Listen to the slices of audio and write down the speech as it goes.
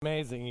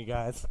Amazing, you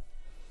guys.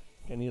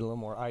 I need a little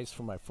more ice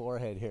for my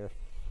forehead here.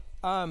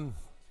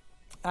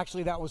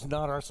 Actually, that was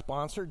not our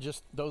sponsor,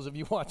 just those of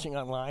you watching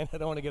online. I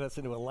don't want to get us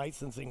into a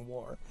licensing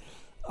war.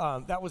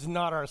 That was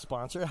not our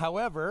sponsor.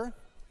 However,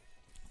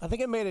 I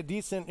think it made a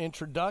decent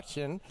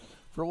introduction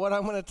for what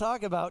I'm going to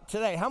talk about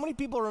today. How many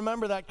people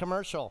remember that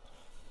commercial?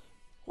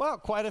 Well,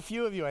 quite a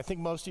few of you. I think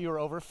most of you are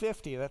over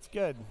 50. That's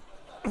good.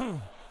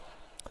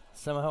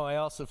 Somehow I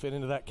also fit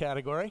into that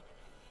category.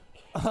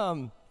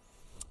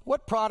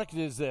 What product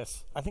is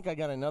this? I think I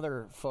got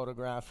another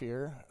photograph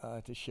here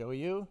to show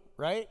you,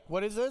 right?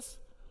 What is this?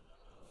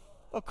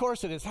 Of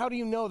course it is. How do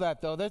you know that,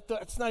 though?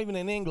 That's not even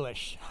in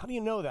English. How do you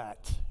know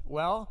that?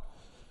 Well,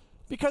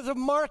 because of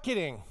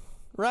marketing,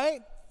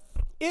 right?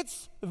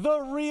 It's the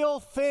real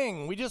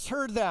thing. We just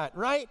heard that,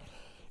 right?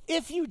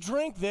 If you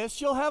drink this,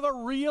 you'll have a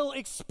real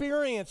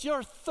experience.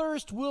 Your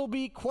thirst will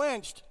be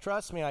quenched.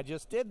 Trust me, I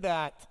just did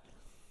that.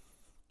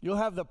 You'll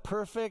have the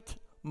perfect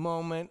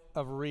moment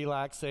of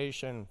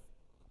relaxation.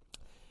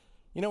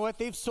 You know what?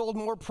 They've sold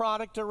more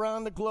product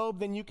around the globe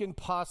than you can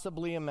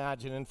possibly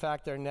imagine. In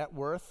fact, their net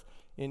worth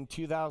in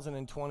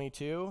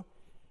 2022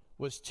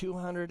 was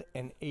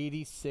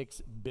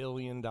 $286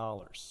 billion.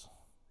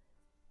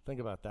 Think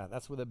about that.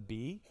 That's with a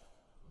B.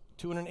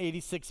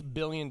 $286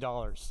 billion.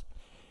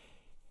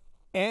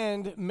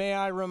 And may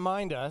I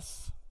remind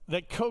us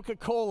that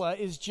Coca-Cola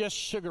is just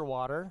sugar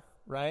water,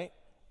 right?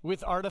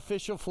 With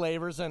artificial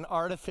flavors and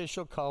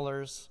artificial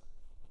colors.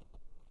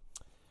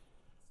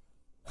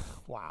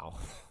 Wow.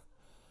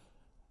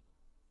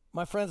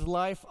 My friends,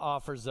 life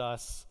offers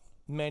us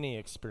many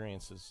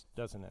experiences,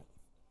 doesn't it?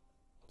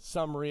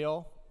 Some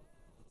real,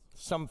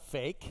 some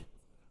fake,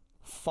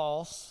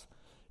 false,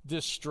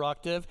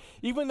 destructive,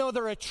 even though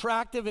they're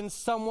attractive and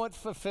somewhat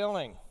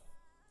fulfilling.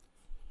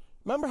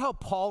 Remember how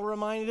Paul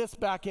reminded us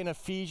back in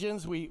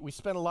Ephesians? We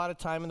spent a lot of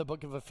time in the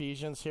book of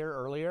Ephesians here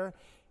earlier,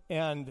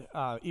 and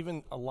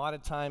even a lot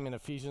of time in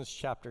Ephesians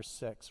chapter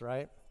 6,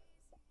 right?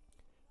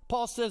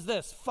 Paul says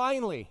this,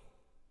 finally,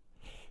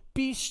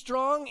 be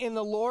strong in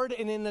the Lord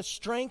and in the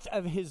strength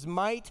of his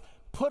might.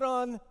 Put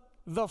on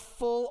the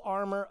full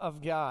armor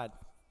of God,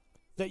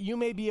 that you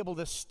may be able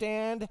to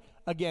stand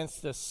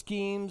against the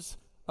schemes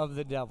of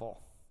the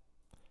devil.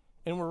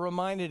 And we're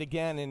reminded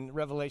again in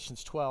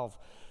Revelations 12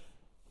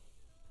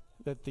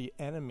 that the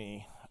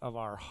enemy of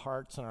our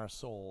hearts and our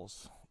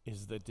souls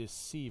is the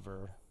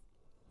deceiver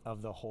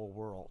of the whole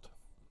world.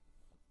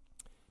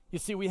 You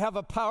see, we have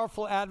a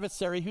powerful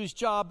adversary whose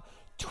job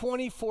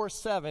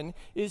 24/7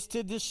 is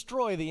to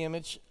destroy the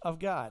image of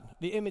God,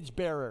 the image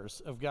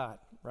bearers of God,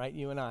 right?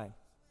 You and I.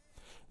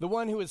 The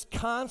one who is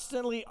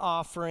constantly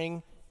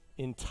offering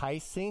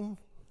enticing,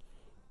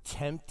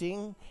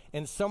 tempting,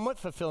 and somewhat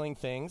fulfilling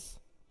things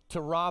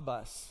to rob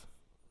us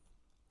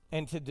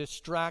and to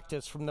distract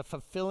us from the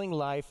fulfilling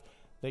life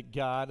that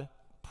God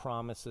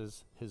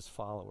promises his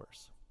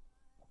followers.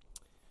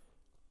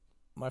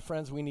 My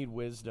friends, we need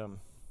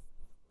wisdom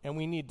and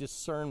we need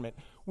discernment.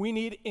 We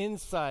need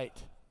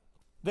insight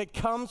that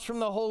comes from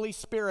the Holy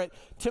Spirit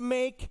to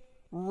make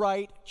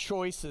right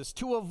choices,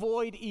 to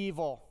avoid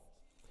evil,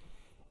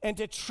 and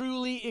to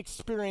truly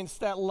experience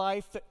that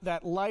life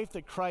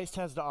that Christ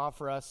has to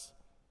offer us,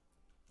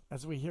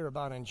 as we hear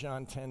about in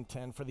John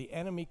 10:10. For the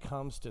enemy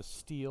comes to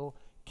steal,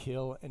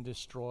 kill, and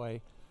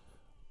destroy,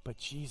 but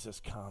Jesus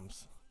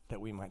comes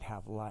that we might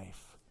have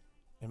life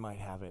and might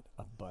have it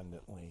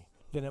abundantly,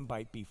 that it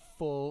might be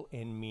full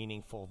and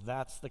meaningful.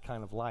 That's the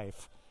kind of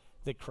life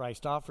that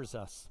Christ offers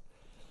us.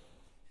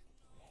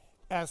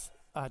 As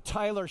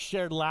Tyler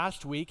shared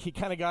last week, he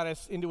kind of got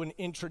us into an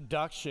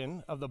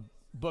introduction of the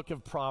book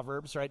of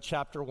Proverbs, right?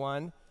 Chapter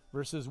 1,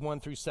 verses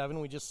 1 through 7.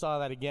 We just saw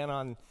that again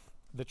on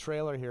the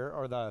trailer here,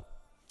 or the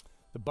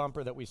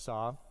bumper that we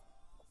saw.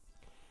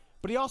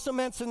 But he also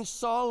mentioned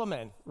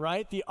Solomon,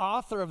 right? The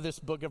author of this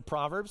book of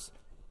Proverbs,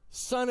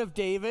 son of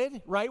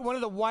David, right? One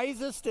of the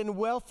wisest and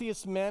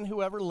wealthiest men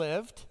who ever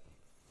lived.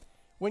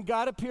 When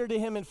God appeared to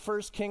him in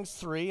 1 Kings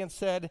 3 and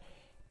said,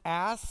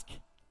 ask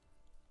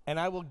and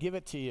I will give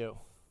it to you.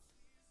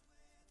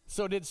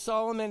 So did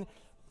Solomon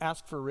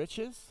ask for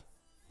riches?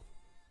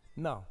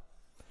 No.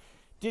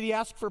 Did he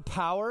ask for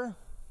power?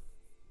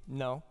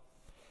 No.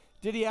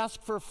 Did he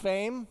ask for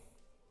fame?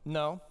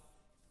 No.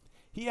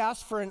 He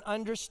asked for an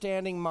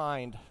understanding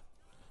mind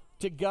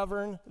to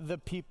govern the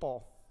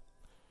people.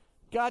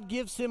 God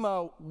gives him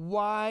a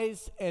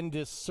wise and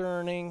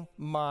discerning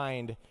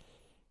mind,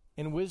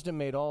 and wisdom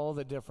made all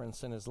the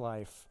difference in his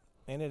life,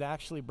 and it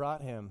actually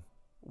brought him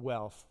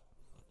wealth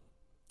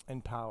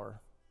and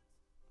power,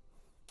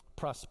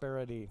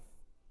 prosperity.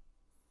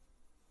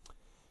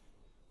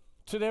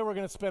 Today we're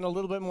going to spend a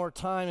little bit more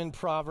time in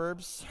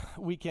Proverbs.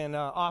 We can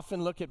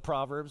often look at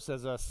Proverbs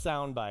as a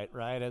soundbite,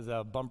 right? As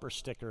a bumper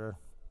sticker,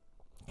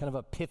 kind of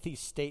a pithy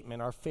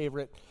statement, our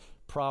favorite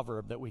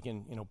proverb that we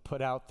can,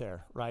 put out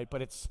there, right?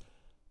 But it's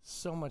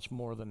so much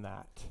more than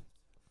that.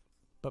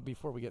 But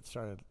before we get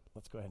started,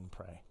 let's go ahead and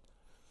pray.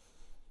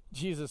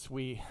 Jesus,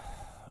 we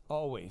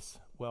always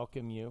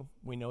welcome you.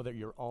 We know that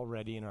you're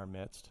already in our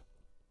midst.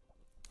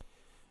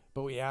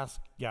 But we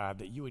ask, God,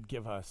 that you would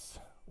give us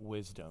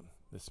wisdom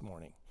this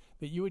morning,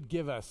 that you would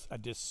give us a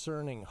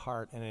discerning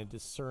heart and a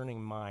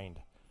discerning mind.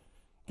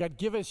 God,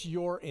 give us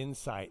your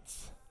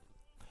insights,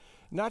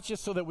 not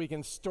just so that we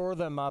can store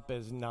them up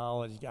as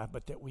knowledge, God,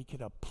 but that we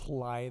could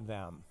apply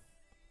them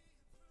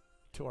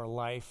to our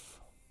life.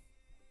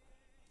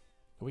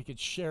 We could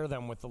share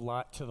them with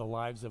to the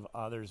lives of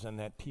others, and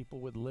that people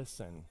would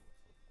listen,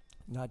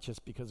 not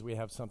just because we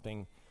have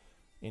something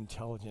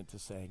intelligent to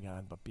say,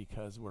 God, but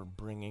because we're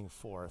bringing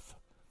forth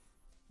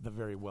the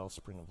very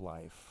wellspring of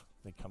life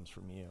that comes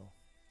from you.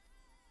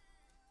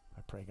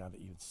 I pray, God,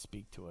 that you would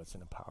speak to us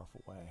in a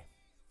powerful way,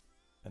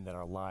 and that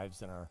our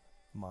lives and our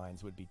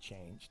minds would be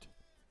changed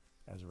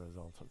as a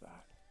result of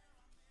that.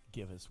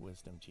 Give us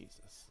wisdom,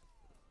 Jesus.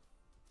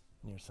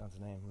 In your son's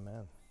name,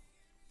 amen.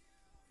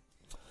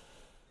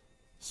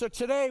 So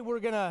today we're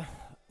going to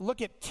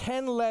look at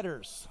 10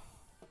 letters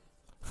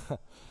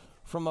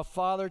from a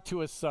father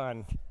to a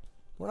son.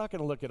 We're not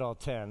going to look at all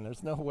 10.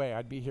 There's no way.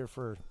 I'd be here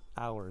for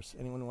hours.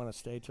 Anyone want to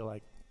stay till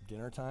like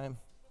dinner time?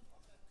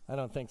 I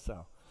don't think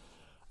so.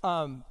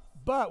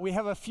 But we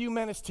have a few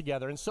minutes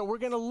together, and so we're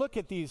going to look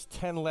at these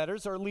 10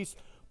 letters, or at least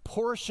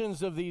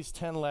portions of these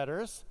 10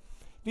 letters.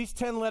 These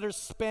 10 letters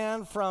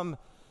span from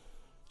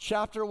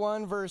chapter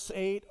 1, verse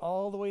 8,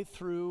 all the way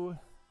through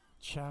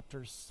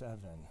chapter 7.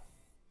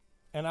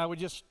 And I would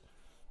just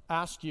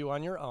ask you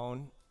on your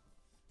own,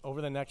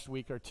 over the next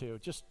week or two,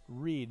 just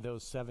read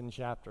those 7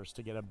 chapters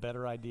to get a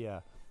better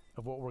idea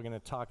of what we're going to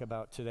talk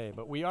about today.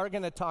 But we are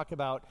going to talk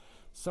about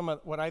some of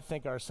what I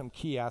think are some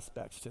key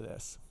aspects to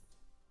this.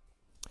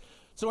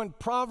 So in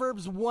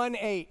Proverbs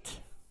 1:8,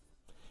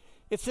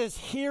 it says,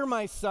 "Hear,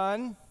 my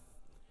son,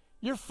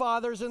 your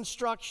father's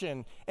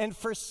instruction, and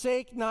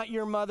forsake not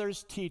your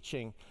mother's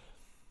teaching."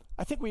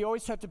 I think we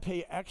always have to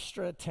pay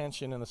extra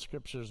attention in the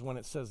scriptures when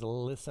it says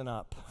listen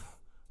up,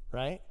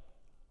 right?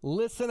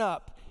 Listen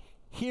up.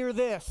 Hear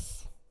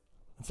this.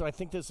 And so I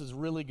think this is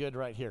really good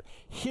right here.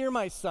 "Hear,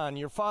 my son,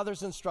 your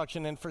father's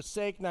instruction, and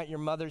forsake not your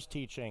mother's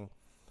teaching."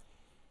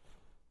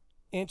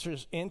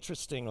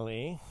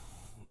 Interestingly,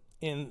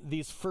 in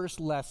these first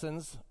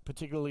lessons,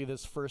 particularly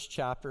this first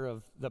chapter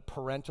of the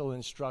parental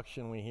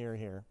instruction we hear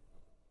here,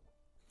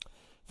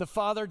 the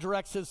father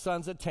directs his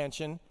son's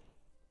attention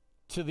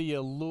to the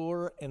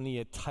allure and the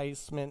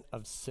enticement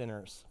of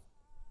sinners.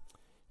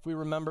 If we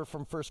remember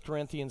from 1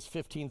 Corinthians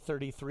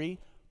 15:33,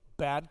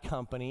 bad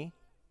company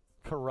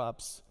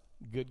corrupts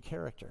good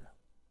character,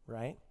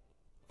 right?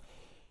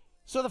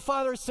 So the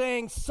father is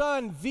saying,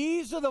 son,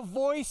 these are the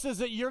voices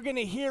that you're going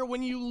to hear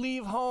when you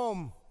leave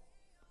home,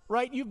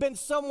 right? You've been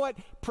somewhat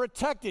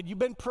protected. You've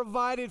been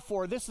provided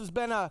for. This has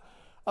been a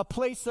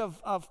place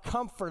of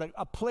comfort,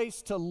 a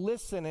place to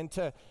listen and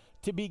to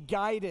be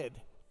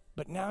guided.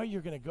 But now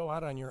you're going to go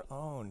out on your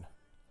own,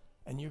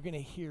 and you're going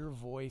to hear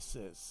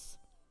voices,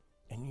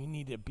 and you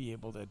need to be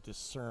able to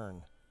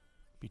discern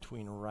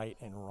between right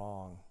and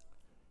wrong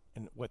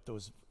and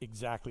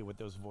exactly what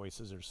those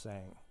voices are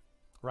saying,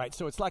 right?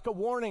 So it's like a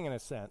warning in a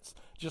sense,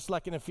 just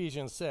like in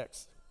Ephesians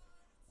 6.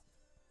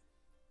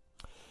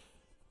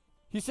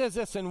 He says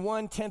this in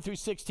 1:10 through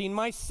 16,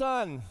 "My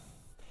son,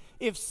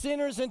 if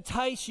sinners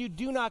entice you,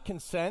 do not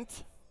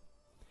consent.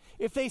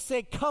 If they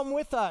say, 'Come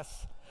with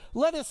us,'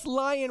 let us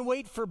lie in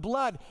wait for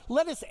blood.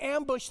 Let us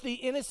ambush the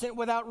innocent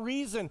without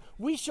reason.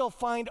 We shall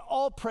find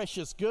all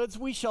precious goods.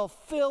 We shall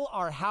fill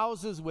our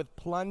houses with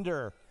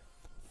plunder.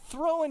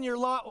 Throw in your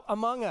lot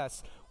among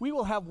us. We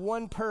will have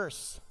one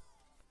purse.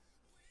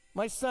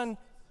 My son,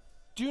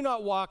 do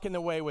not walk in the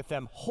way with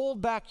them.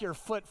 Hold back your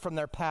foot from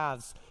their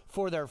paths,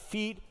 for their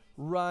feet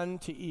run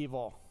to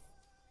evil,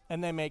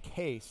 and they make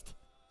haste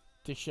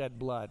to shed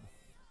blood."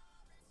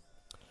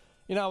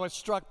 You know, I was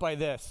struck by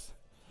this.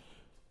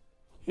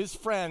 His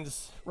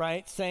friends,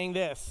 right, saying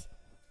this,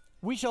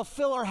 "We shall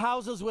fill our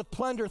houses with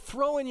plunder.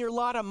 Throw in your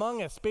lot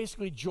among us."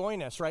 Basically,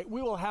 join us, right?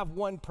 We will have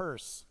one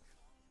purse.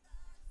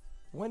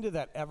 When did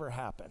that ever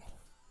happen?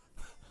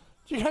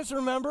 Do you guys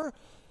remember?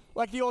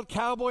 Like the old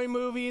cowboy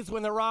movies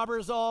when the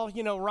robbers all,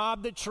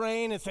 robbed the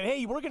train and said,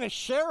 "Hey, we're going to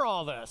share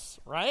all this,"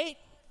 right?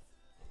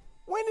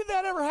 When did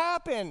that ever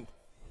happen?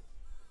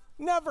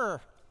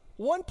 Never.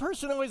 One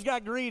person always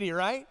got greedy,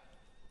 right?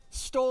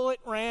 Stole it,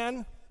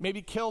 ran,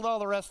 maybe killed all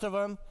the rest of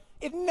them.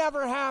 It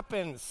never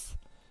happens.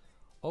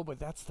 Oh, but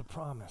that's the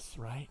promise,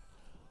 right?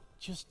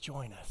 Just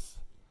join us,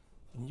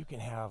 and you can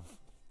have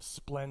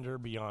splendor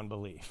beyond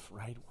belief,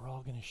 right? We're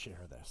all going to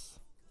share this.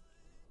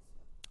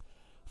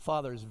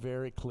 Father is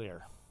very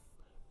clear.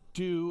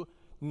 Do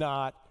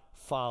not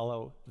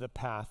follow the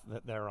path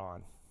that they're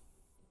on.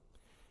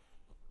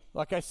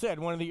 Like I said,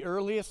 one of the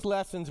earliest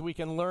lessons we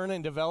can learn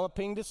in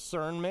developing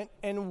discernment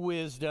and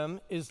wisdom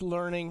is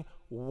learning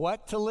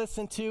what to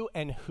listen to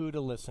and who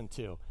to listen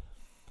to.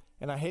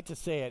 And I hate to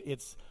say it,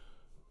 it's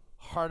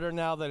harder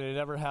now than it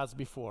ever has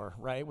before,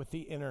 right? With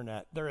the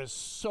internet, there is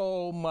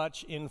so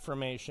much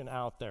information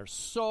out there,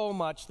 so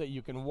much that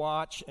you can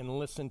watch and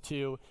listen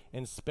to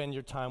and spend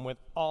your time with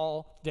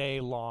all day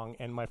long.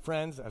 And my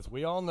friends, as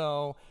we all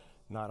know,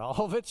 not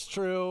all of it's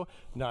true,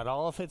 not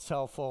all of it's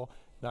helpful,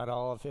 not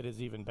all of it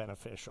is even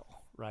beneficial,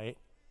 right?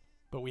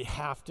 But we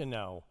have to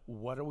know,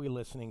 what are we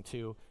listening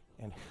to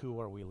and who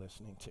are we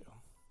listening to?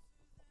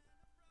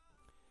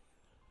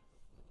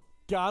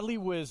 Godly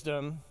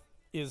wisdom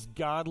is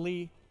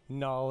godly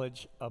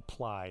knowledge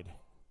applied.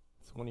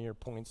 It's one of your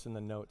points in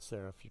the notes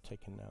there if you're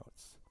taking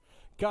notes.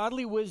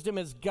 Godly wisdom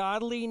is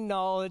godly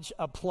knowledge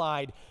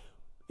applied.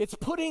 It's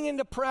putting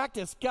into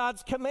practice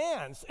God's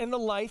commands and the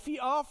life he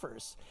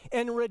offers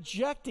and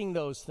rejecting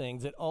those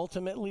things that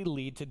ultimately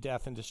lead to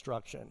death and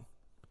destruction.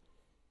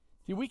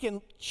 See, we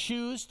can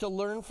choose to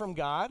learn from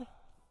God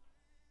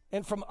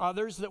and from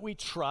others that we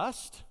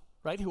trust,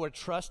 right, who are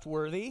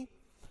trustworthy,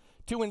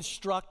 to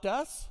instruct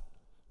us,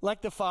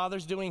 like the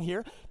Father's doing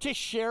here, to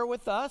share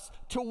with us,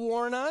 to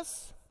warn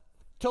us,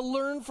 to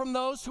learn from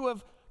those who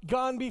have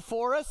gone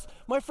before us.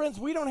 My friends,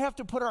 we don't have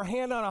to put our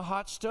hand on a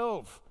hot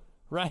stove,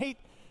 right?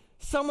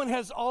 Someone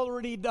has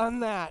already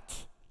done that.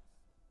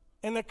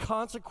 And the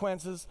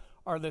consequences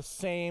are the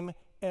same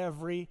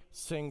every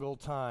single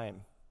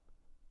time.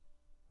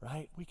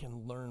 Right? We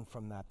can learn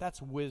from that.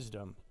 That's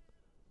wisdom.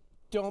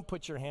 Don't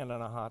put your hand on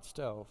a hot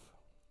stove.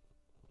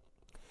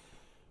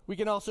 We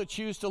can also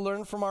choose to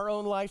learn from our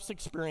own life's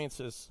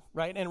experiences,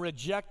 right? And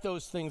reject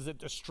those things that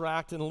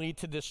distract and lead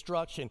to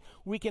destruction.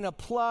 We can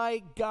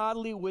apply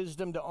godly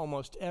wisdom to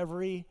almost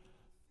every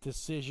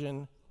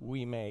decision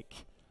we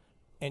make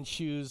and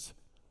choose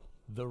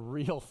the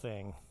real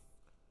thing,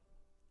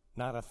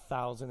 not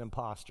 1,000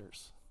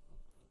 imposters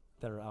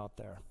that are out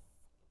there.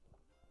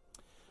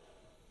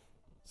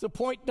 So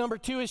point number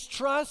 2 is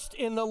trust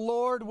in the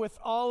Lord with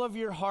all of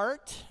your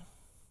heart.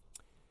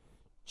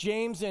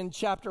 James in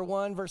chapter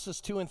 1, verses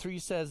 2 and 3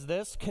 says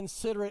this,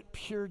 "Consider it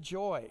pure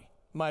joy,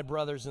 my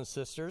brothers and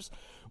sisters,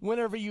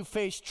 whenever you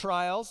face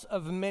trials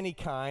of many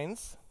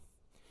kinds,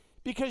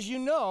 because you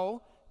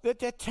know that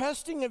the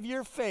testing of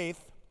your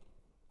faith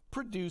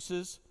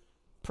produces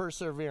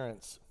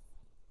perseverance."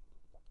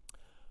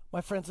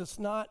 My friends, it's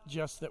not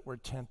just that we're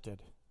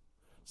tempted.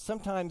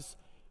 Sometimes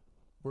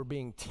we're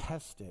being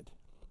tested.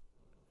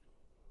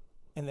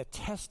 And the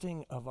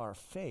testing of our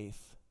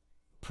faith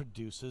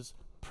produces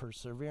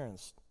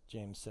perseverance,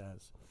 James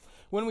says.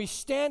 When we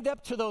stand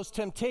up to those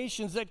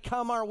temptations that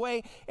come our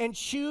way and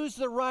choose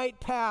the right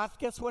path,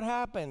 guess what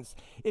happens?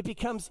 It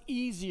becomes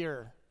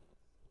easier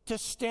to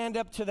stand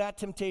up to that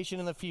temptation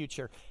in the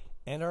future,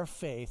 and our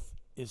faith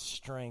is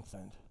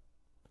strengthened.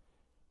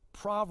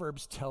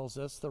 Proverbs tells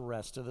us the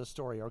rest of the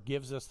story, or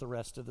gives us the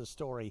rest of the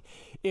story.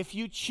 If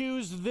you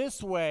choose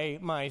this way,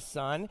 my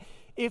son,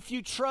 if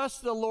you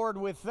trust the Lord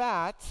with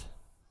that,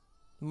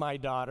 my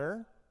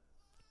daughter,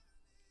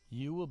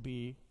 you will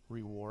be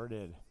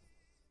rewarded.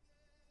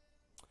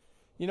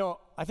 You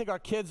know, I think our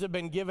kids have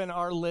been given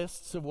our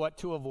lists of what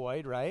to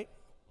avoid, right?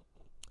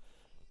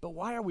 But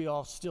why are we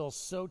all still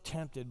so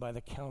tempted by the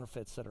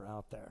counterfeits that are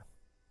out there?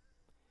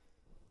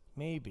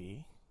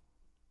 Maybe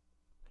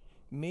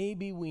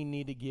we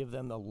need to give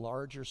them the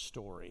larger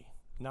story,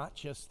 not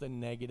just the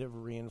negative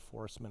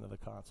reinforcement of the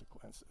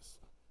consequences.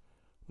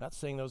 I'm not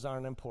saying those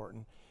aren't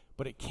important,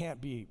 but it can't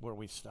be where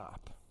we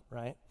stop.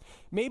 Right?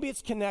 Maybe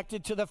it's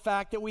connected to the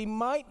fact that we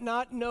might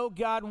not know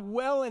God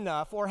well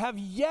enough or have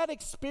yet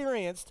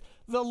experienced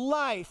the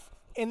life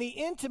and the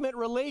intimate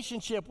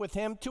relationship with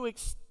him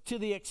to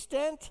the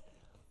extent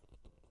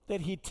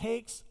that he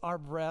takes our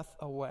breath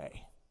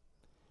away.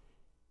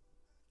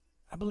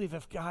 I believe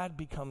if God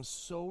becomes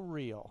so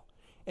real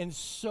and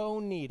so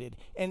needed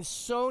and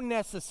so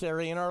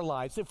necessary in our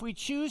lives, if we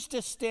choose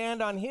to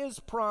stand on his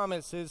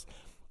promises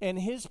and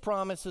his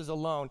promises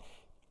alone,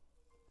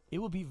 it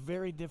will be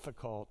very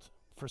difficult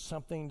for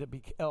something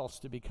else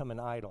to become an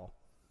idol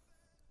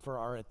for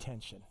our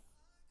attention,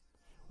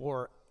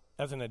 or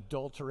as an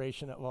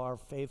adulteration of our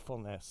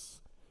faithfulness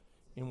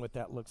in what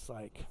that looks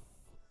like.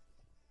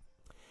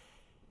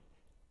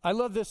 I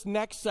love this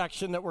next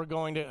section that we're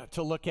going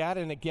to look at,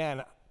 and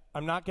again,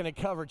 I'm not going to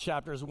cover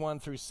chapters 1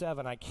 through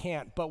 7. I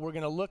can't, but we're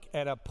going to look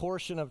at a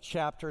portion of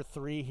chapter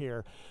 3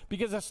 here,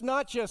 because it's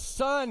not just,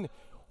 son,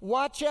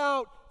 watch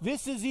out,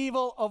 this is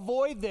evil,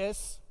 avoid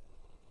this.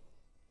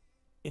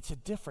 It's a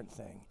different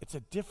thing. It's a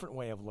different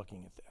way of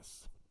looking at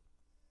this.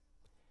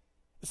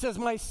 It says,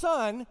 my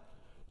son,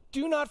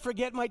 do not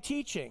forget my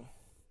teaching,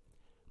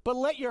 but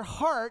let your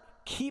heart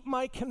keep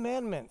my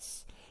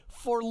commandments.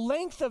 For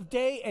length of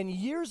day and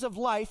years of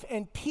life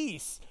and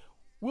peace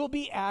will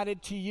be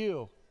added to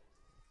you.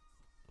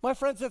 My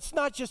friends, it's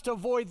not just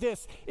avoid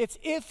this. It's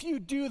if you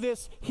do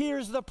this,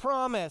 here's the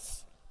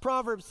promise.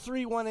 Proverbs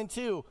 3, 1 and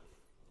 2.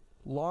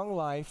 Long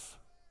life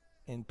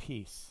and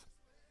peace.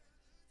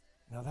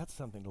 Now that's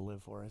something to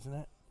live for, isn't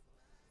it?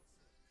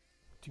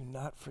 Do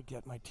not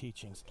forget my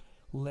teachings.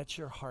 Let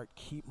your heart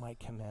keep my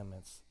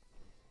commandments.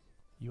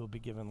 You will be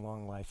given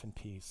long life and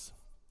peace.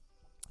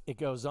 It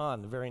goes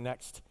on. The very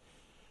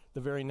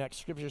next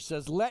scripture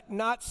says, let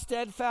not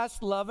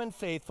steadfast love and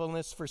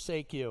faithfulness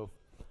forsake you.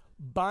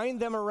 Bind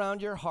them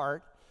around your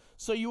heart,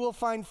 so you will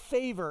find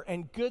favor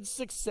and good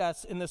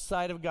success in the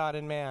sight of God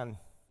and man.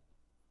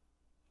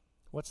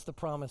 What's the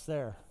promise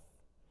there?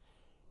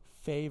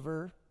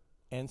 Favor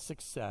and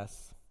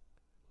success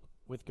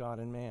with God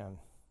and man.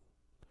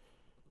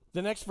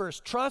 The next verse,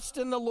 trust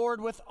in the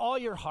Lord with all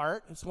your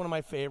heart. It's one of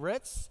my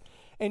favorites.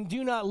 And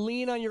do not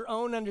lean on your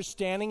own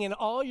understanding. In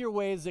all your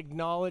ways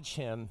acknowledge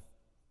him,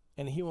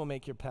 and he will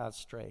make your path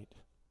straight.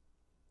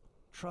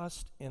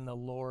 Trust in the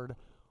Lord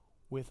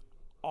with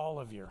all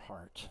of your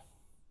heart.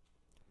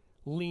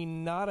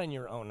 Lean not on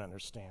your own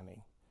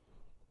understanding.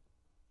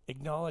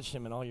 Acknowledge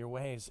him in all your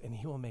ways, and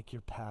he will make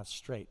your path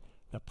straight.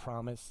 The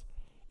promise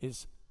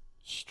is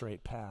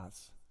straight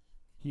paths.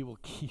 He will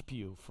keep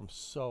you from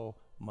so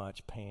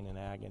much pain and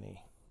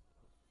agony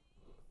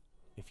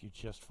if you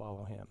just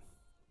follow him.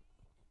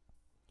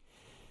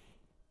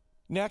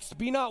 Next,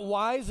 be not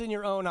wise in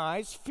your own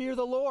eyes. Fear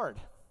the Lord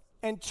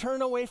and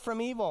turn away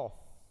from evil.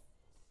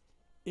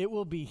 It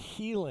will be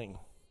healing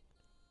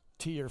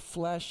to your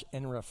flesh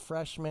and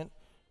refreshment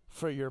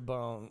for your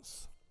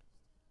bones.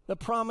 The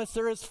promise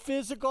there is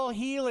physical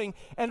healing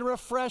and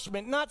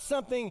refreshment, not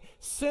something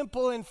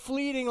simple and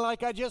fleeting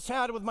like I just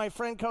had with my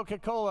friend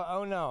Coca-Cola.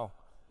 Oh no,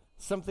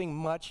 something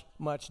much,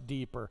 much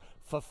deeper.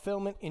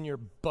 Fulfillment in your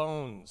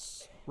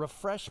bones,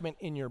 refreshment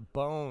in your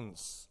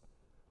bones,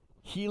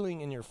 healing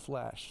in your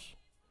flesh.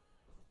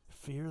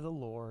 Fear the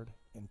Lord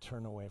and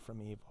turn away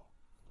from evil.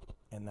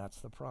 And that's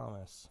the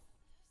promise.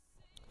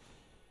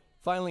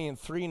 Finally, in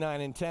 3,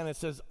 9, and 10, it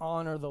says,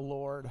 honor the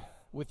Lord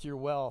with your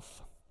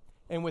wealth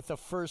and with the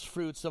first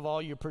fruits of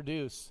all you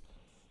produce.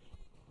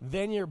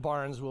 Then your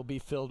barns will be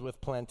filled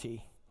with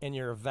plenty, and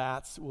your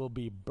vats will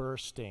be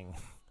bursting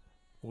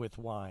with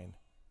wine.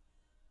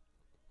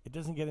 It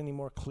doesn't get any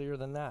more clear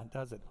than that,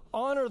 does it?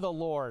 Honor the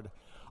Lord.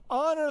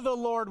 Honor the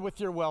Lord with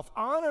your wealth.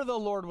 Honor the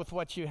Lord with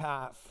what you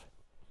have,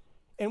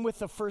 and with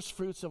the first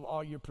fruits of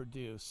all you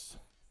produce.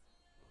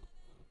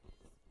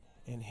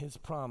 And his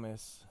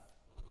promise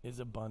is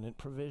abundant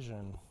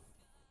provision.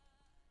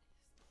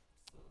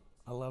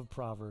 I love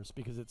Proverbs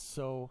because it's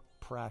so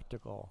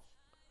practical.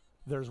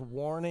 There's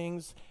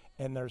warnings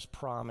and there's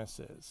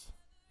promises.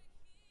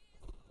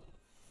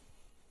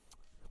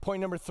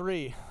 Point number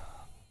 3,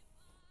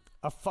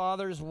 a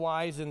father's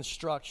wise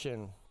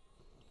instruction.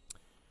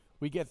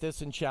 We get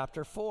this in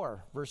chapter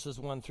 4, verses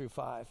 1 through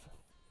 5,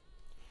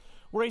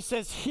 where he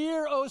says,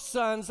 hear, O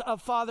sons,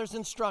 of father's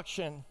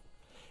instruction,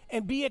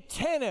 and be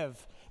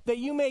attentive that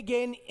you may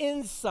gain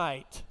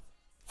insight.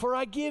 For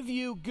I give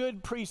you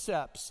good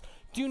precepts.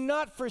 Do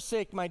not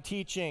forsake my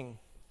teaching.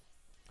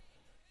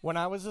 When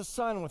I was a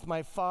son with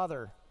my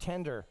father,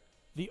 tender,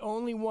 the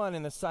only one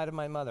in the sight of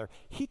my mother,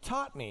 he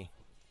taught me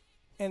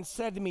and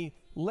said to me,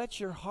 let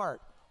your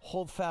heart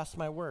hold fast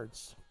my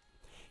words.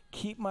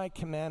 Keep my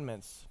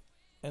commandments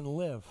and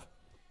live.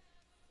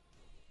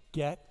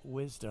 Get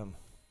wisdom.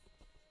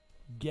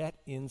 Get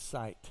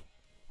insight.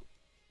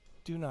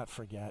 Do not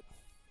forget.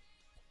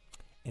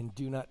 And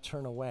do not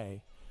turn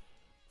away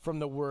from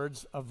the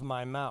words of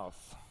my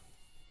mouth.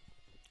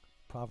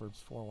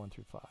 Proverbs 4, 1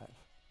 through 5.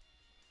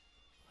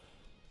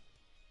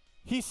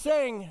 He's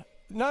saying,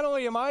 not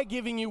only am I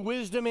giving you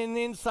wisdom and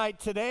insight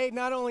today,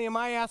 not only am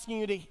I asking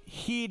you to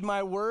heed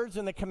my words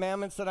and the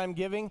commandments that I'm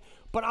giving,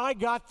 but I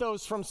got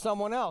those from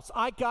someone else.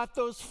 I got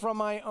those from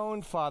my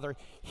own father.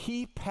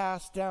 He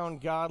passed down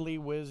godly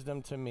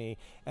wisdom to me,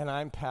 and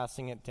I'm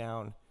passing it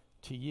down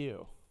to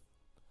you.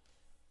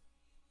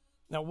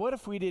 Now, what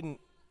if we didn't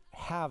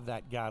have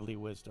that godly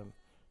wisdom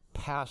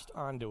passed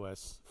on to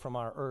us from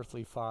our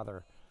earthly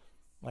father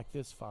like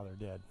this father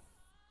did?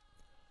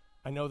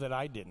 I know that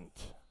I didn't.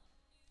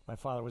 My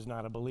father was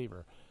not a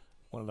believer.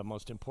 One of the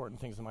most important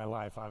things in my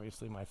life,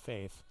 obviously my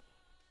faith,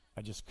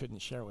 I just couldn't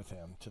share with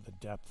him to the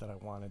depth that I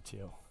wanted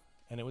to.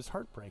 And it was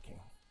heartbreaking.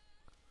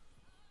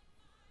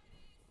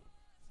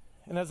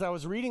 And as I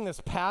was reading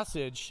this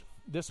passage,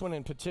 this one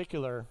in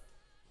particular,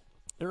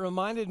 it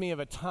reminded me of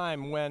a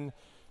time when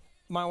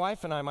my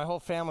wife and I, my whole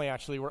family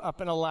actually, were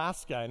up in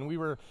Alaska, and we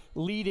were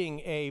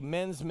leading a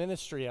men's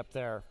ministry up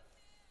there.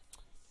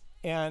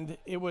 And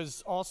it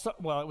was all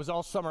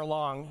summer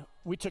long.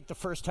 We took the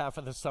first half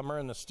of the summer,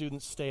 and the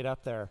students stayed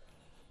up there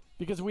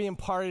because we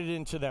imparted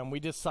into them. We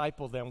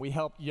discipled them. We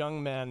helped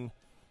young men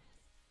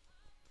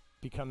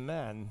become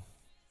men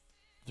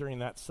during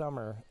that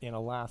summer in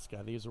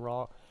Alaska. These were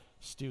all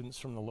students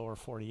from the lower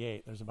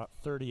 48. There's about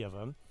 30 of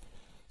them.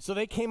 So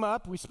they came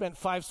up. We spent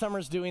 5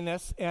 summers doing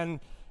this, and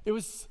it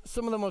was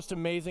some of the most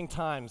amazing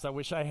times. I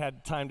wish I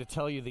had time to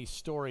tell you these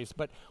stories.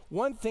 But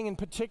one thing in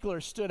particular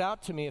stood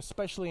out to me,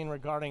 especially in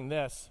regarding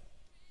this.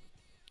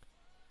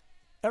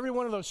 Every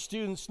one of those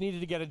students needed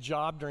to get a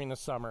job during the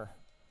summer.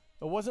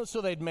 It wasn't so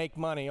they'd make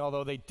money,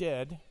 although they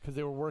did, because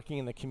they were working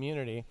in the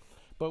community.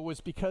 But it was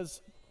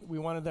because we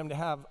wanted them to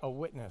have a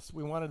witness.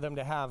 We wanted them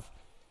to have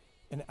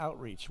an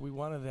outreach. We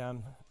wanted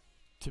them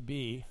to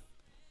be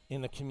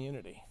in the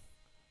community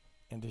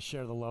and to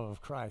share the love of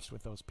Christ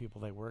with those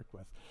people they worked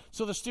with.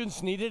 So the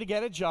students needed to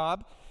get a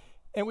job,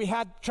 and we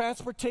had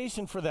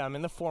transportation for them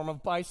in the form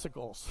of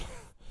bicycles.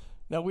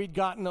 Now, we'd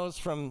gotten those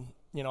from,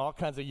 all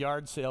kinds of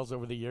yard sales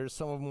over the years.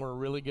 Some of them were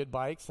really good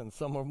bikes, and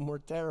some of them were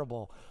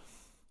terrible.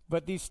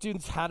 But these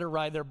students had to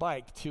ride their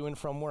bike to and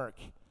from work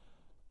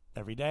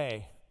every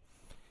day.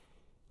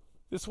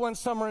 This one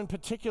summer in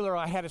particular,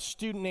 I had a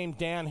student named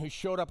Dan who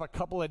showed up a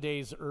couple of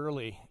days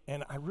early,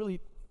 and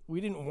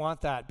we didn't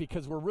want that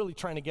because we're really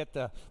trying to get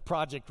the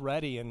project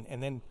ready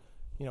and then,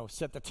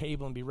 set the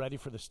table and be ready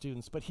for the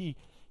students. But he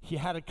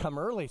had to come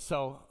early,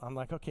 so I'm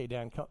like, okay,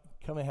 Dan,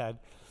 come ahead.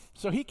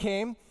 So he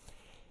came,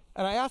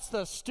 and I asked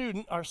the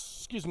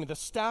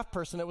staff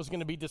person that was going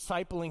to be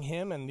discipling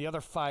him and the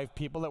other 5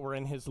 people that were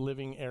in his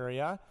living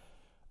area,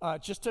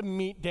 just to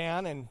meet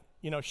Dan and,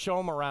 show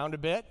him around a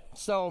bit.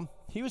 So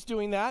he was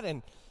doing that,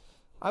 and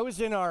I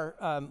was in our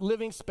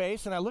living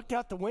space, and I looked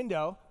out the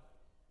window,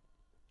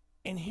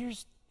 and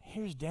here's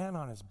Dan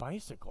on his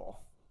bicycle,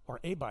 or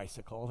a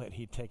bicycle that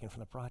he'd taken from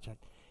the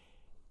project,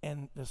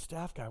 and the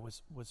staff guy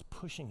was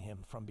pushing him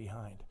from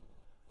behind.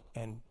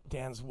 And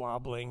Dan's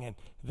wobbling, and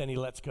then he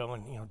lets go,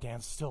 and,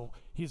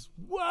 he's,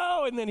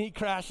 whoa, and then he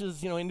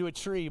crashes, into a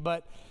tree.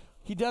 But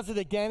he does it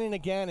again and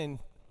again,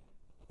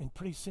 and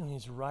pretty soon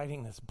he's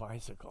riding this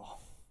bicycle.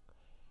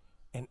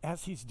 And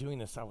as he's doing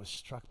this, I was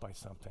struck by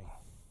something.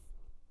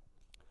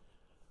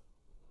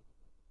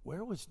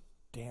 Where was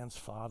Dan's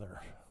father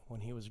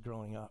when he was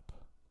growing up?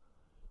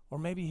 Or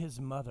maybe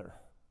his mother?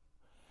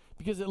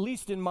 Because at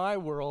least in my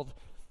world,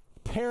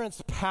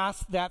 parents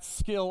pass that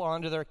skill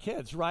on to their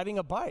kids, riding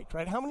a bike,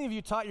 right? How many of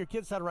you taught your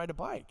kids how to ride a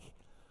bike?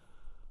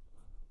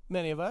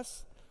 Many of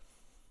us.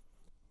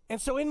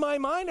 And so in my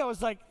mind, I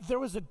was like, there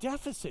was a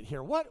deficit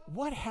here.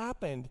 What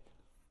happened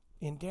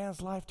in Dan's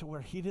life to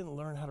where he didn't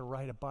learn how to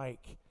ride a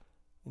bike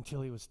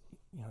until he was,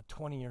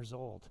 20 years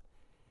old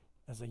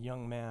as a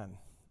young man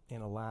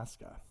in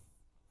Alaska?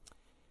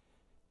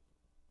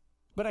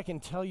 But I can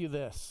tell you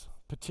this,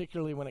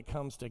 particularly when it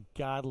comes to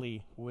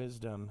godly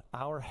wisdom,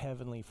 our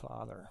Heavenly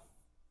Father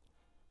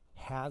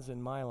has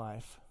in my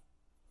life,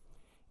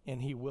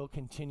 and He will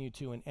continue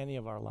to in any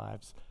of our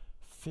lives,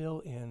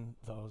 fill in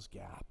those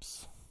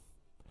gaps.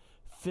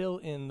 Fill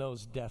in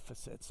those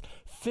deficits.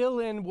 Fill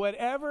in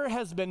whatever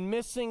has been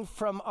missing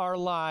from our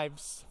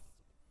lives.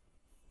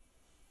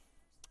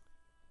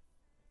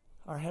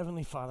 Our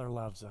Heavenly Father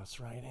loves us,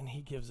 right? And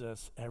He gives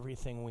us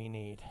everything we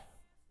need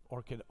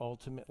or could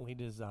ultimately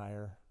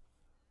desire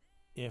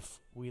if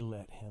we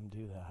let Him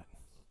do that.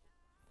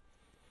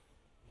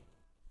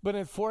 But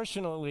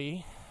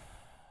unfortunately,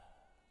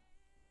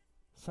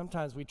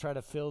 sometimes we try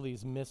to fill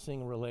these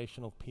missing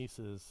relational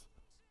pieces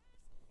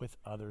with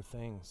other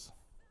things.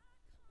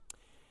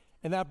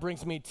 And that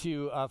brings me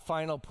to a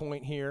final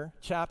point here,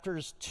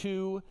 chapters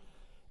 2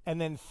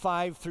 and then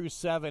 5 through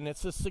 7.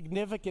 It's a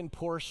significant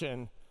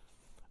portion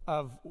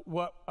of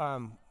what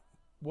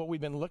we've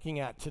been looking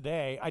at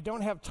today. I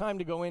don't have time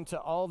to go into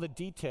all the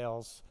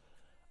details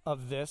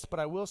of this, but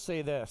I will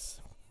say this.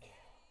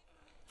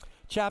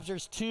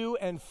 Chapters 2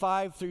 and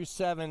 5 through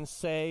 7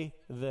 say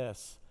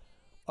this: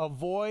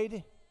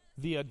 avoid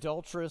the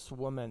adulterous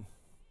woman.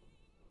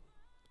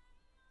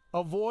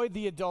 Avoid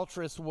the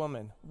adulterous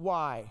woman.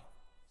 Why?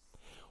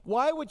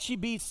 Why would she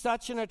be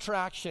such an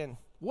attraction?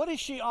 What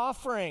is she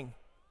offering?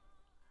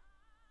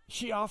 Is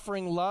she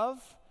offering love?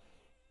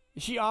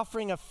 Is she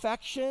offering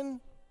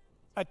affection,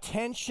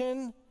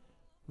 attention,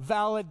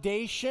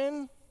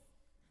 validation?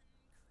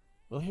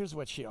 Well, here's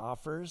what she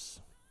offers.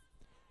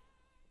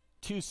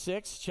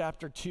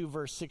 Chapter 2,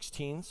 verse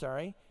 16,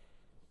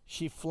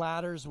 She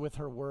flatters with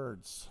her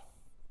words.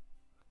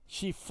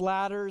 She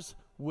flatters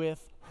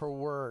with her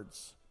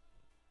words.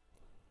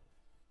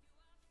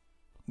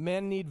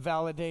 Men need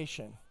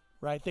validation,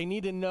 right? They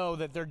need to know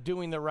that they're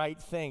doing the right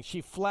thing.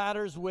 She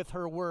flatters with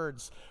her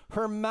words.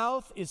 Her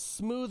mouth is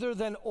smoother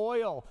than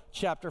oil,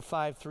 chapter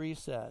 5:3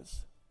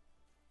 says.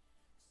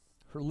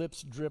 Her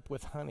lips drip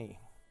with honey,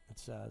 it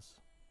says.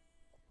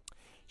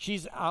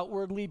 She's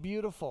outwardly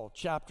beautiful,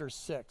 chapter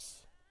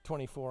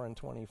 6:24 and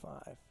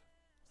 25.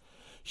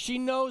 She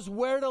knows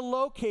where to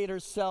locate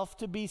herself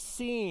to be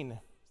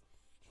seen,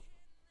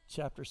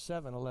 chapter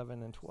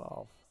 7:11 and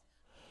 12.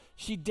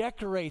 She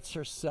decorates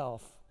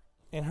herself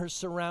and her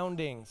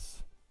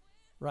surroundings,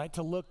 right,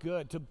 to look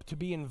good, to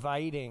be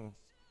inviting,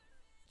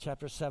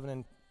 chapter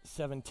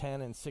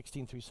 7:10 and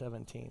 16 through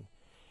 17.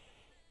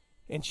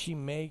 And she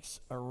makes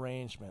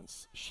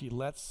arrangements. She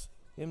lets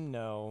him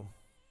know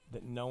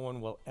that no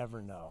one will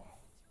ever know.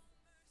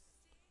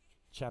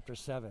 Chapter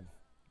 7,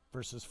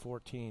 verses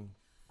 14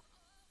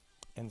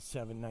 and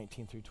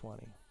 7:19 through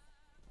 20.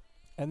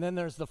 And then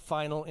there's the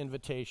final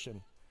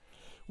invitation.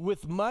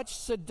 With much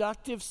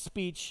seductive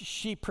speech,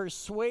 she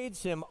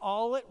persuades him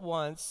all at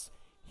once,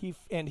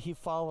 and he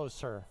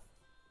follows her.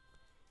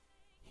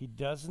 He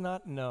does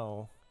not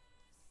know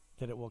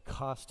that it will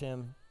cost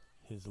him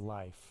his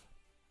life.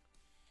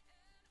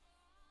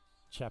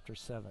 Chapter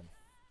 7,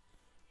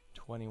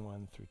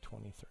 21 through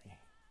 23.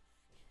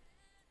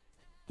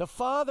 The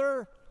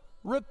Father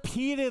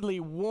repeatedly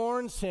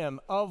warns him,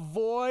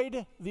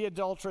 avoid the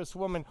adulterous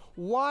woman.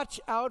 Watch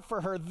out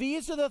for her.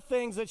 These are the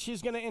things that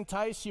she's going to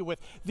entice you with.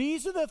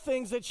 These are the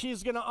things that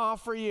she's going to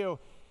offer you.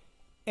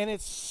 And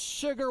it's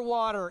sugar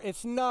water.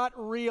 It's not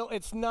real.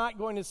 It's not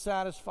going to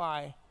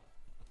satisfy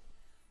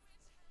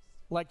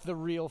like the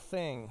real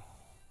thing.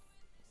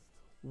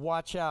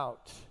 Watch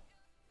out.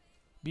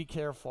 Be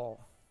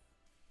careful.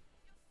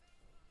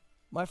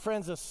 My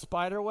friends, a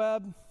spider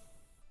web,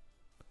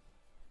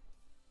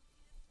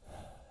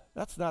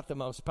 that's not the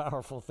most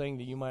powerful thing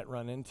that you might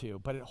run into,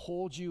 but it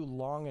holds you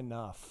long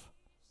enough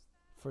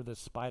for the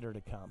spider to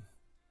come.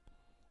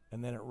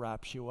 And then it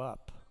wraps you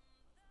up.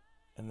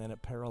 And then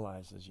it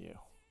paralyzes you.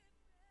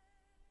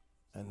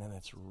 And then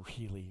it's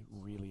really,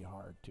 really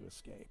hard to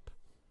escape.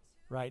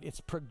 Right?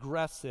 It's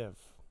progressive.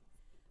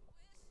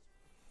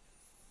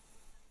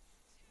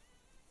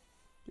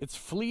 It's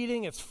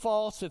fleeting, it's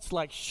false, it's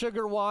like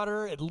sugar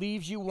water. It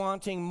leaves you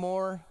wanting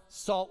more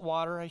salt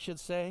water, I should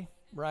say,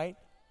 right?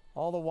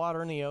 All the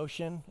water in the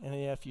ocean, and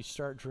if you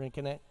start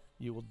drinking it,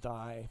 you will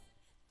die.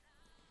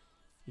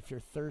 If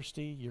you're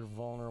thirsty, you're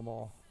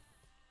vulnerable.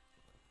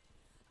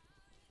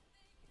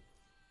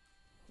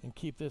 And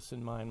keep this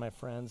in mind, my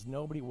friends.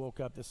 Nobody woke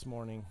up this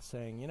morning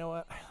saying, you know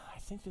what, I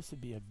think this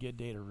would be a good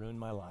day to ruin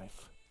my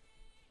life,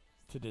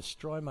 to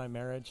destroy my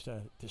marriage,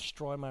 to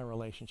destroy my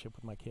relationship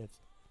with my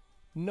kids.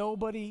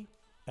 Nobody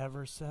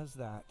ever says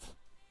that.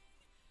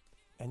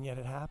 And yet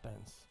it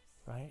happens,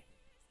 right?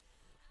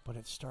 But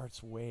it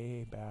starts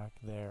way back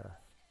there.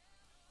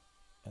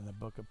 And the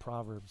book of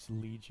Proverbs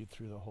leads you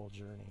through the whole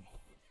journey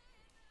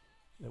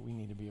that we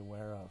need to be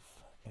aware of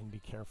and be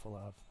careful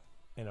of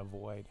and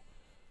avoid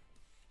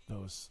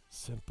those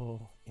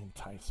simple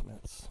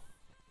enticements,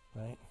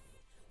 right?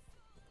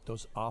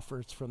 Those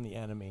offers from the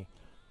enemy.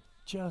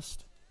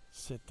 Just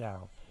sit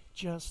down.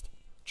 Just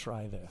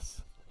try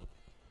this.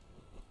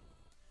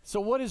 So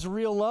what is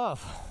real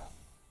love?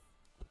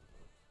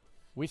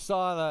 We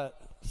saw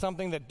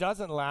something that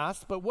doesn't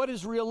last, but what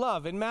is real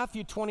love? In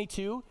Matthew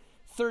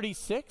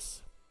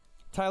 22:36,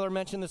 Tyler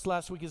mentioned this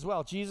last week as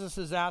well. Jesus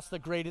is asked the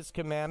greatest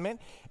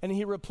commandment, and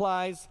he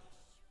replies,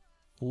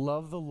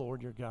 love the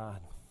Lord your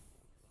God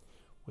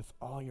with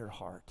all your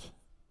heart,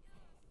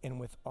 and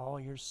with all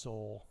your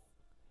soul,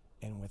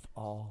 and with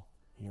all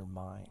your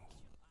mind.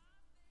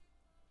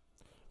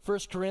 1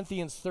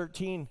 Corinthians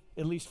 13,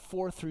 at least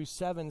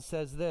 4-7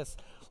 says this,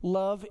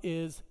 love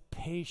is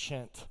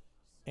patient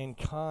and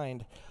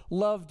kind.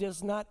 Love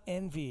does not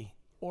envy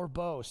or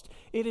boast.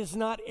 It is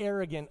not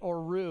arrogant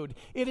or rude.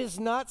 It is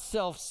not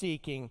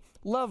self-seeking.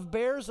 Love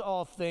bears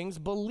all things,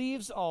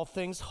 believes all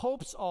things,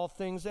 hopes all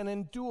things, and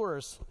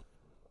endures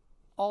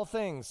all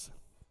things.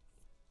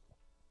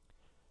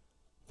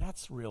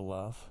 That's real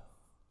love.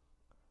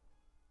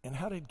 And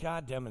how did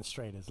God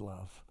demonstrate his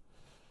love?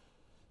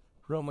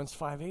 Romans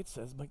 5:8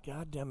 says, but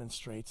God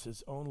demonstrates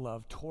his own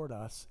love toward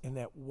us in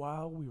that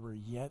while we were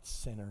yet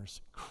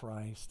sinners,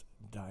 Christ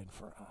died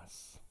for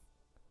us.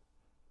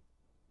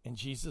 And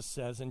Jesus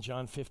says in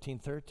John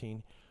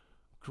 15:13,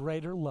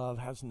 greater love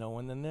has no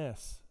one than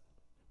this,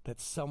 that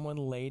someone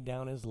laid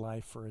down his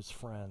life for his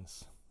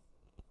friends.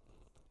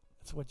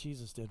 That's what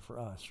Jesus did for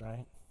us,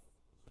 right?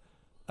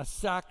 A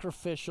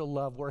sacrificial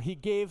love where he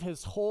gave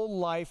his whole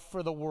life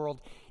for the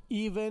world,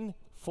 even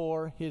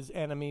for his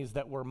enemies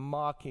that were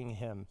mocking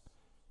him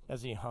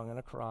as he hung on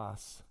a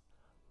cross.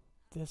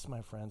 This,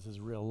 my friends, is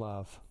real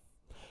love.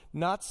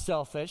 Not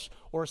selfish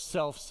or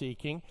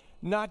self-seeking,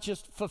 not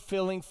just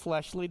fulfilling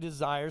fleshly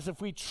desires.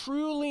 If we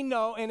truly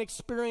know and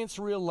experience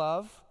real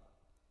love,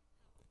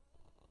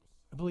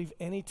 I believe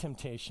any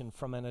temptation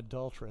from an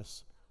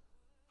adulteress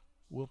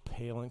will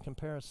pale in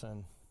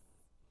comparison.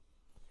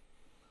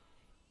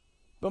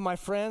 But my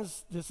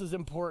friends, this is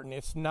important.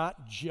 It's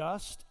not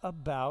just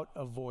about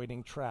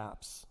avoiding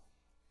traps.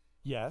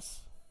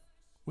 Yes,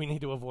 we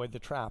need to avoid the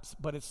traps,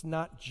 but it's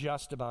not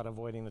just about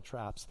avoiding the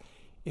traps.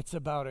 It's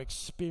about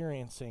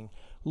experiencing,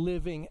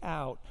 living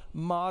out,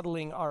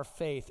 modeling our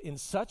faith in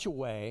such a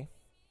way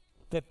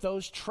that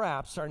those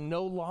traps are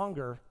no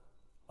longer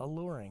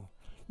alluring,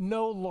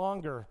 no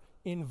longer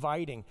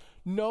inviting,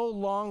 no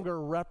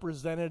longer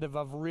representative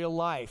of real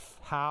life.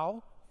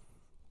 How?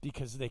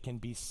 Because they can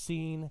be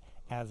seen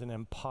as an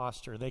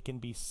imposter. They can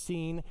be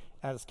seen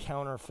as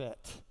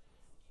counterfeit.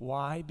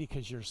 Why?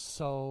 Because you're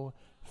so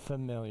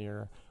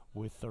familiar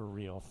with the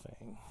real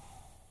thing.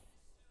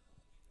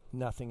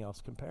 Nothing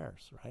else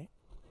compares, right?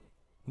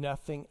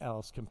 Nothing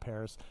else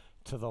compares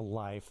to the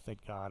life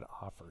that God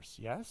offers.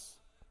 Yes?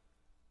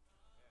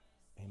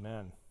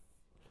 Amen.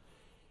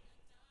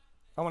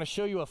 I want to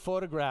show you a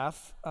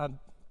photograph.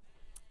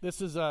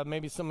 This is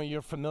maybe some of you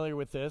are familiar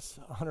with this,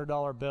 a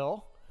 $100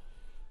 bill.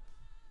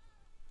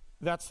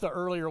 That's the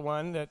earlier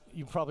one that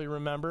you probably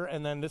remember.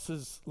 And then this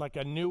is like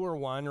a newer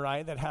one,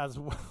 right, that has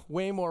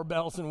way more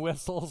bells and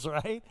whistles,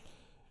 right?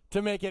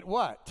 To make it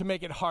what? To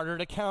make it harder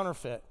to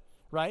counterfeit,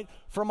 right?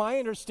 From my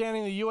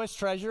understanding, the U.S.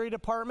 Treasury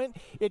Department,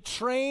 it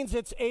trains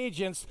its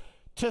agents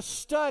to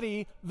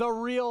study the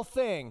real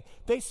thing.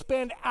 They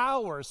spend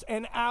hours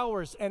and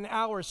hours and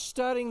hours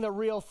studying the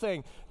real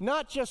thing,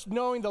 not just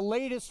knowing the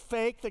latest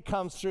fake that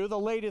comes through, the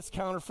latest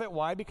counterfeit.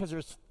 Why? Because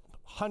there's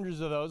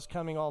hundreds of those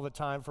coming all the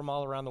time from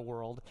all around the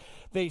world.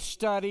 They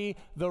study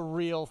the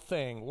real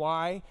thing.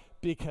 Why?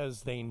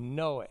 Because they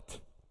know it.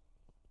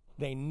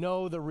 They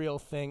know the real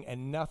thing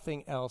and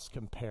nothing else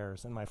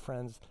compares. And my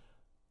friends,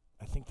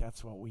 I think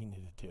that's what we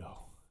need to do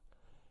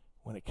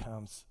when it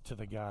comes to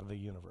the God of the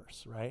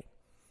universe, right?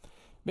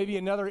 Maybe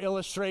another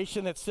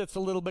illustration that sits a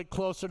little bit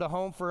closer to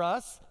home for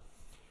us.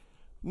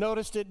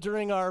 Noticed it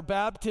during our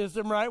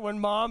baptism, right? When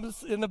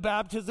mom's in the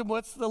baptism,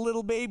 what's the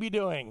little baby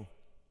doing?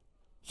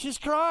 She's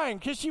crying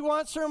because she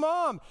wants her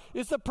mom.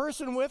 Is the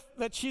person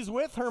that she's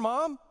with her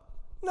mom?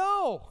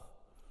 No,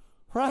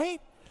 right?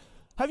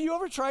 Have you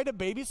ever tried to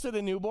babysit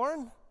a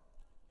newborn?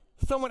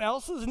 Someone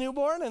else's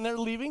newborn and they're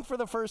leaving for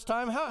the first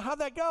time? How'd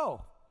that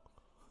go?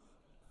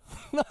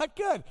 Not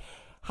good.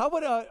 How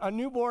about a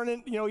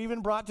newborn,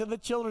 even brought to the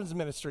children's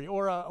ministry,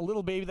 or a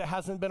little baby that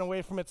hasn't been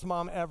away from its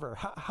mom ever?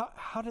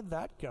 How did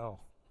that go?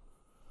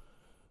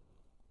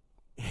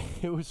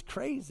 It was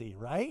crazy,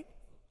 right?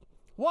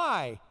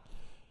 Why?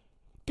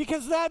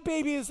 Because that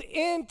baby is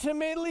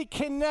intimately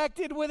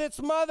connected with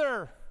its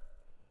mother,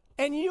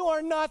 and you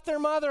are not their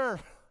mother,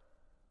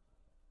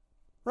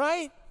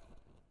 right?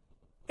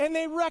 And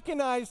they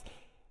recognize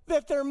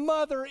that their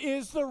mother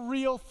is the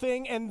real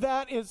thing, and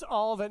that is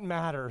all that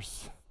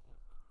matters.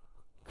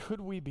 Could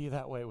we be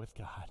that way with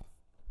God?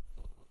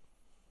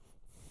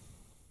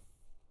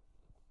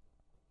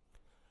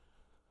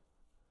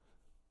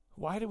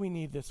 Why do we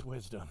need this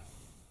wisdom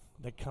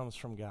that comes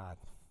from God?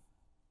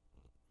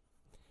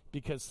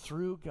 Because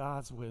through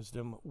God's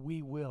wisdom,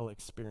 we will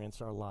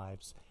experience our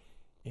lives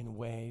in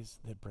ways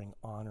that bring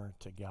honor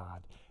to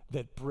God,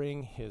 that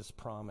bring his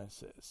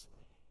promises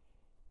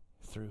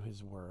through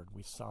his word.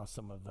 We saw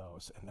some of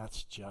those, and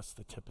that's just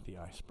the tip of the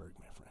iceberg,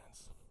 my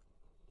friends.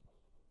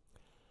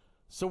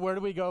 So where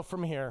do we go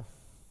from here?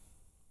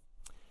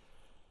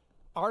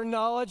 Our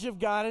knowledge of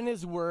God and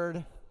his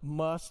word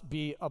must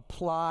be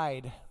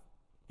applied.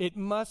 It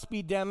must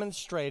be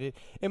demonstrated.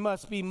 It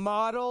must be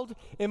modeled.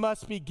 It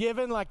must be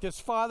given like this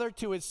father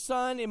to his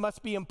son. It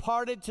must be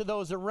imparted to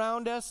those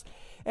around us.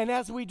 And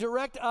as we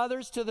direct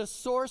others to the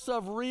source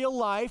of real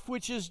life,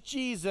 which is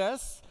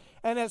Jesus,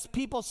 and as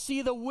people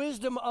see the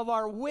wisdom of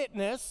our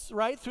witness,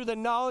 right, through the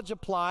knowledge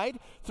applied,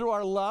 through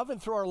our love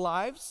and through our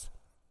lives,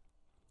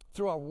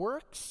 through our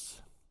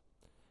works,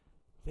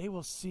 they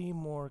will see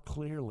more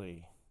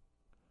clearly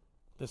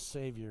the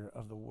Savior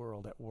of the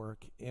world at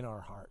work in our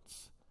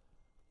hearts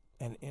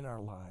and in our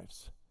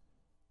lives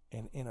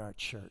and in our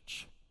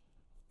church.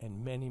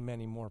 And many,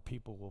 many more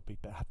people will be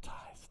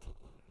baptized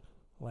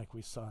like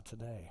we saw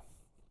today,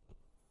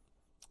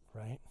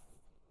 right?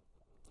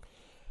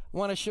 I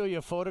want to show you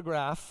a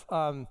photograph.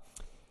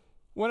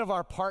 One of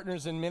our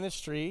partners in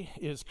ministry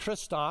is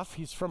Christoph.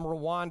 He's from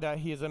Rwanda.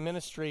 He is a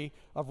ministry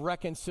of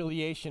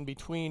reconciliation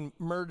between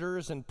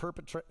murderers and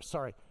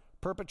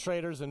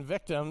perpetrators and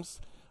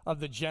victims of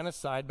the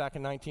genocide back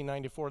in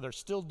 1994. They're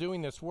still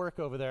doing this work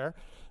over there.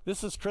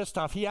 This is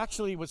Christoph. He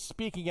actually was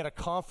speaking at a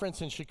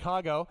conference in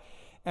Chicago,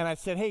 and I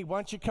said, hey, why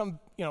don't you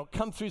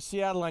come through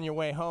Seattle on your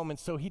way home? And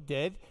so he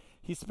did.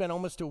 He spent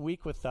almost a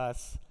week with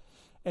us.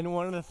 And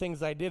one of the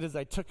things I did is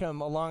I took him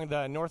along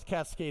the North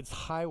Cascades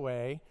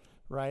Highway,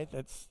 right?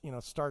 That's,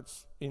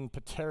 starts in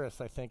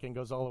Pateros, I think, and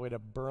goes all the way to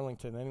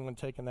Burlington. Anyone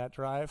taking that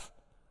drive?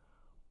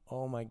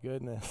 Oh my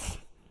goodness,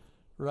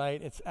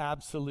 right? It's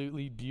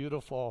absolutely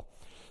beautiful.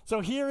 So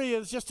here he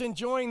is just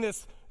enjoying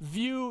this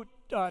view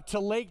to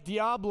Lake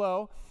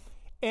Diablo.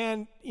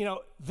 And,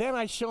 then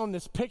I show him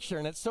this picture,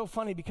 and it's so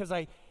funny because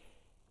I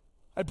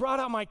brought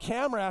out my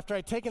camera after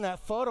I'd taken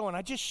that photo, and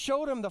I just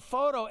showed him the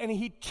photo, and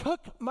he took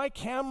my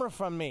camera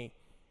from me.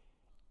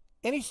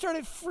 And he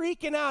started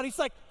freaking out. He's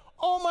like,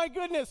 oh my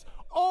goodness,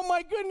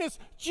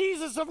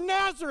 Jesus of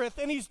Nazareth.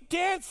 And he's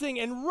dancing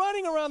and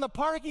running around the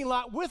parking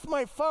lot with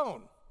my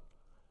phone.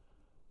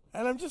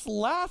 And I'm just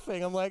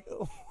laughing. I'm like,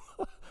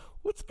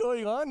 what's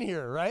going on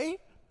here, right?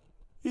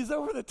 He's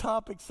over the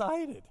top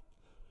excited.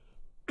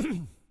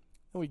 And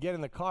we get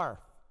in the car.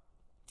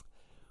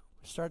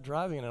 We start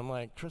driving, and I'm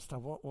like,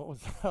 Christoph, what was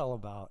that all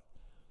about?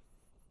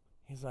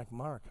 He's like,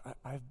 Mark,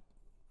 I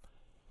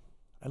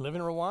live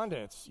in Rwanda.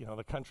 It's,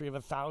 the country of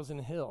 1,000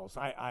 hills.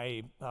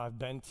 I've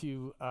been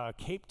to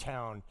Cape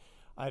Town.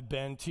 I've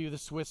been to the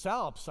Swiss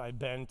Alps. I've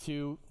been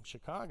to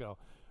Chicago.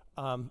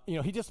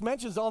 He just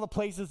mentions all the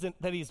places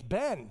that he's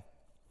been.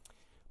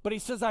 But he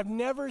says, I've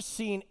never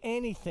seen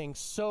anything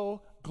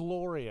so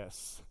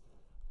glorious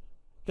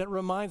that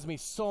reminds me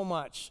so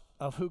much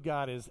of who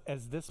God is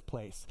as this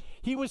place.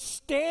 He was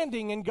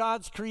standing in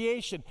God's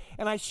creation,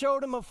 and I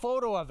showed him a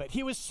photo of it.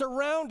 He was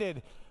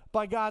surrounded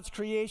by God's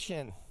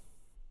creation.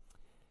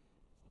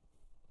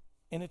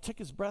 And it took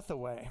his breath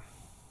away.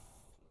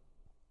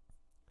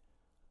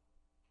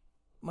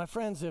 My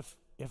friends, if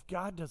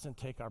God doesn't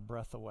take our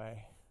breath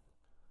away,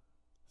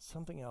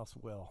 something else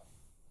will.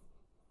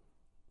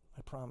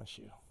 I promise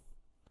you.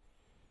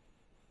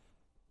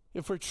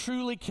 If we're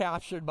truly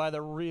captured by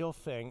the real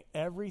thing,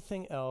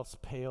 everything else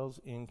pales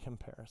in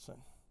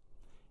comparison.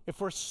 If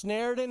we're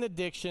snared in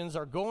addictions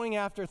or going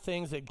after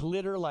things that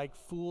glitter like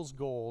fool's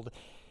gold,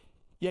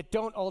 yet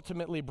don't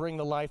ultimately bring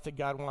the life that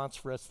God wants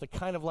for us, the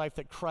kind of life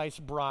that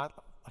Christ brought,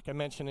 like I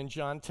mentioned in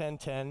John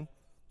 10:10,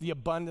 the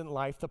abundant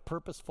life, the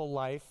purposeful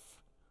life,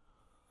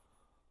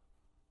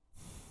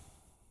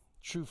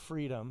 true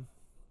freedom,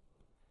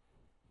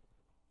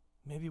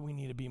 maybe we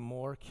need to be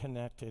more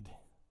connected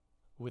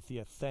with the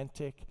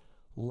authentic,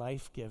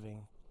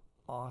 life-giving,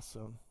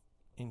 awesome,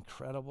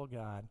 incredible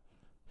God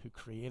who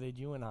created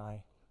you and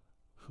I,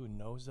 who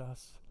knows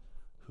us,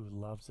 who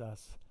loves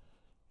us,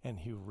 and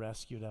who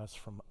rescued us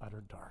from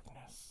utter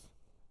darkness.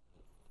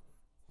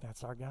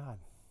 That's our God.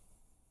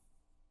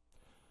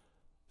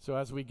 So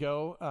as we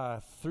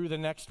go through the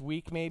next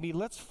week, maybe,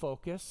 let's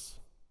focus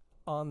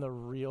on the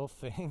real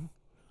thing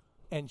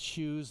and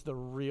choose the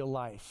real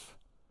life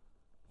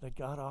that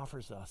God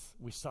offers us.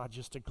 We saw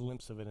just a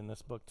glimpse of it in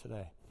this book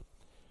today,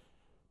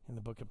 in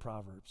the book of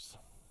Proverbs.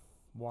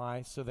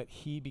 Why? So that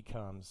he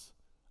becomes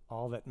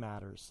all that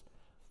matters,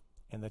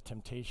 and the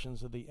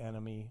temptations of the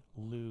enemy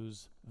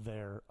lose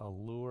their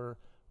allure,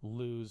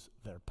 lose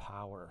their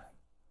power,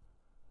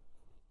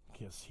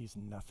 because he's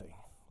nothing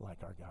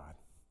like our God.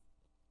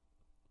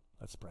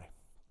 Let's pray.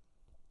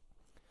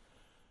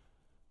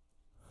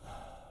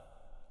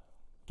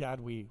 God,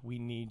 we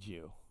need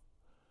you.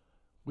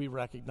 We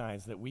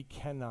recognize that we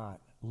cannot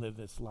live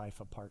this life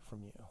apart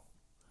from you.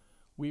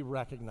 We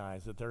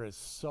recognize that there is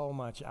so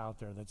much out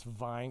there that's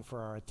vying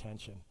for our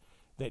attention,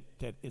 that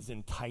is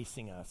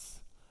enticing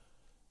us.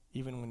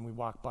 Even when we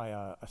walk by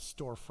a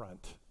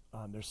storefront,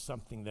 there's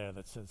something there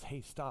that says,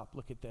 hey, stop,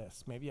 look at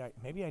this. Maybe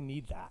I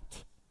need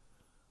that.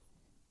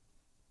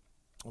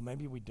 Well,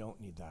 maybe we don't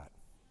need that.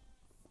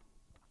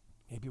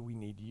 Maybe we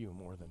need you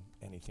more than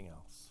anything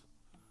else.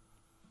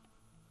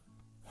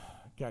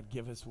 God,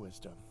 give us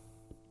wisdom.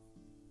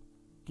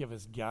 Give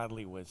us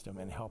godly wisdom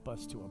and help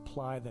us to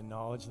apply the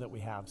knowledge that we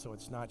have so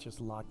it's not just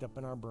locked up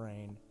in our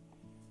brain,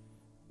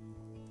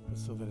 but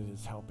so that it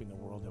is helping the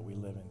world that we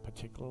live in,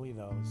 particularly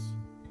those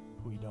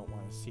who we don't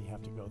want to see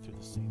have to go through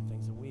the same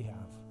things that we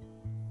have.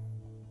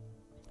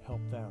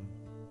 Help them,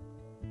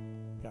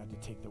 God, to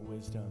take the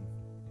wisdom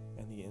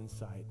and the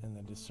insight and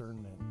the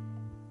discernment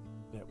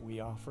that we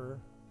offer,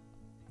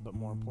 but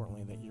more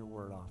importantly, that your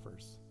word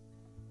offers.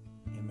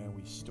 And may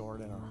we store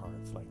it in our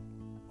hearts like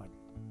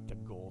the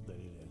gold that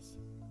it is.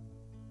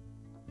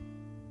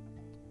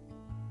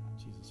 In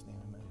Jesus' name,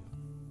 amen.